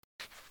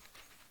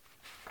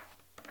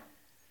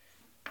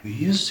We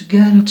used to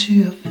get into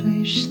your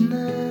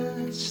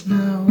fishnets,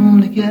 now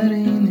only get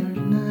in your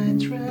night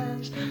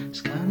dress.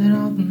 Scattered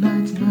all the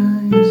nights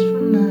nice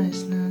for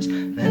niceness,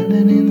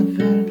 landed in a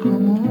very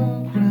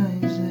common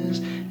crisis.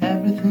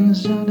 Everything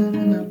is ordered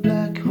in a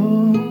black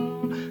hole.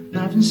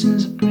 Nothing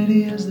seems as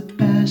pretty as the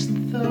past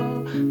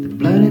though. The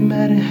bloody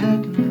Mary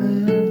had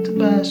converted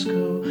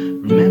Tabasco.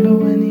 Remember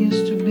when you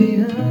used to be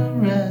a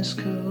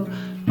rascal?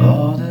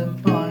 All the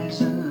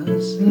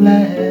poisons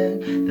lag,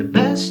 the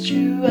best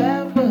you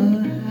ever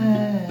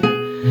had,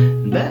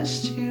 the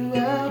best you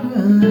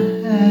ever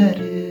had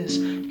is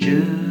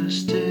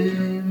just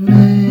a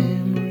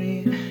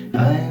memory.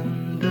 I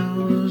am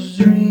those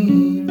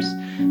dreams,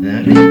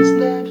 not as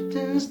left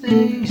as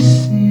they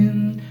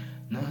seem,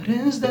 not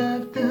as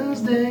left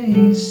as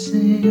they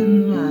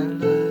seem, my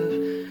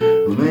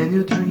love, when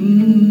you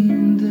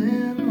dream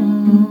them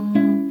all.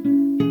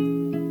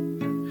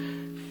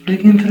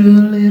 Flicking through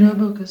a little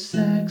book of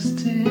sex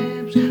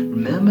tips,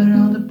 remember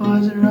all the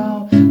boys are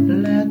all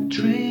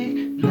electric.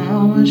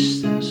 Now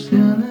she's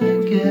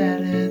gonna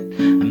get it.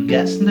 I'm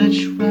guessing that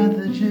you'd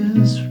rather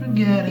just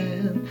forget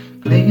it.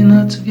 Playing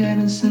not to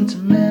get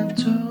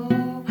sentimental.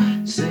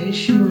 Say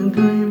she went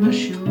going but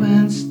she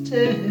went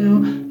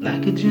still.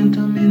 Like a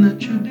gentleman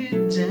that you be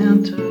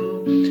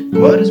gentle.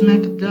 Quarters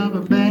make a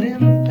double bed in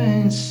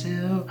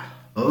pencil.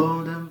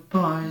 All the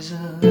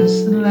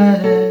poisons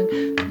lag,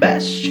 the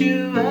best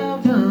you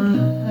ever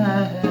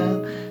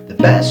had, the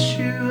best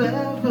you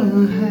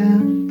ever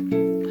had.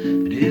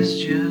 It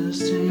is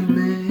just a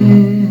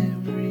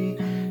memory,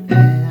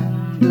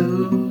 and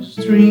those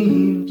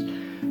dreams,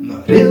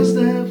 not as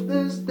left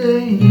as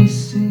they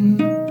seem,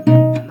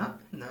 not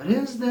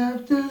as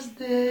left as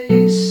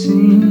they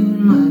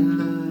seem, my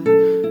love,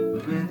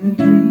 when you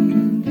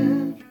dream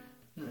them,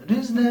 not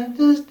as left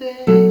as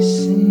they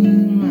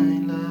seem,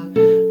 my love,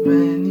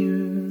 when you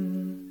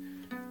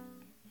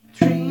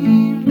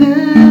dream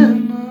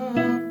them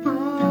up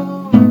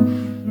off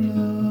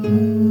love.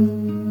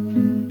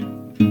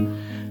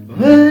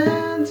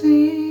 Where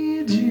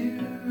did you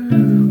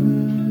go?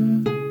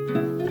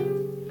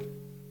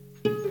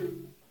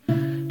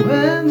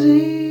 Where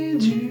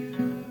did you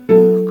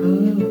go?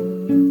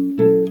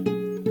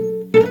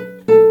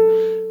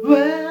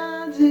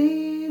 Where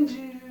did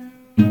you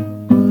go?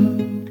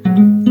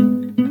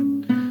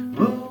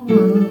 Oh,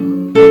 oh.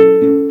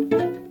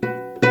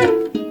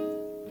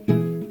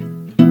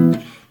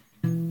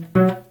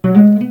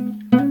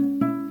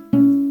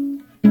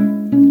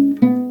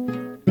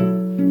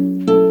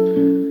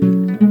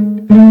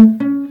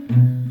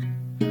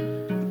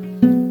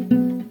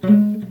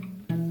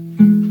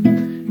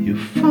 You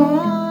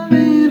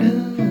falling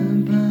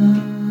about,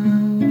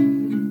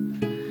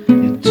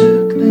 you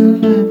took the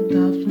left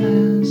of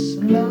less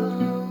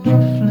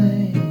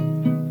lovely,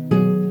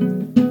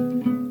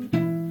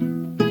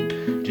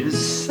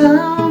 just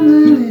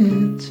sounding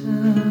it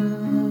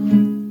out,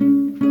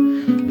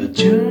 but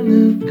you're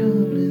not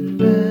coming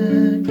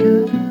back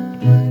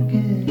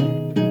again.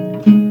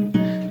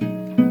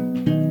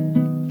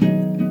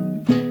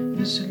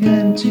 Used to get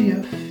into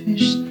your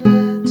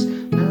fishnets,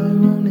 now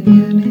I'm only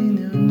getting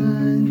your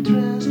night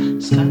dress.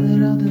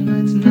 Started all the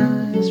nights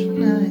nice for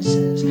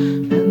nicest,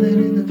 landed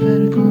in a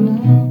very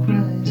common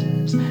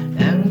crisis.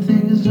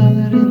 Everything is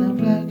ordered in a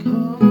black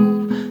hole.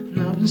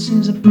 Nothing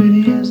seems as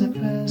pretty as a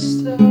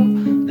pesto.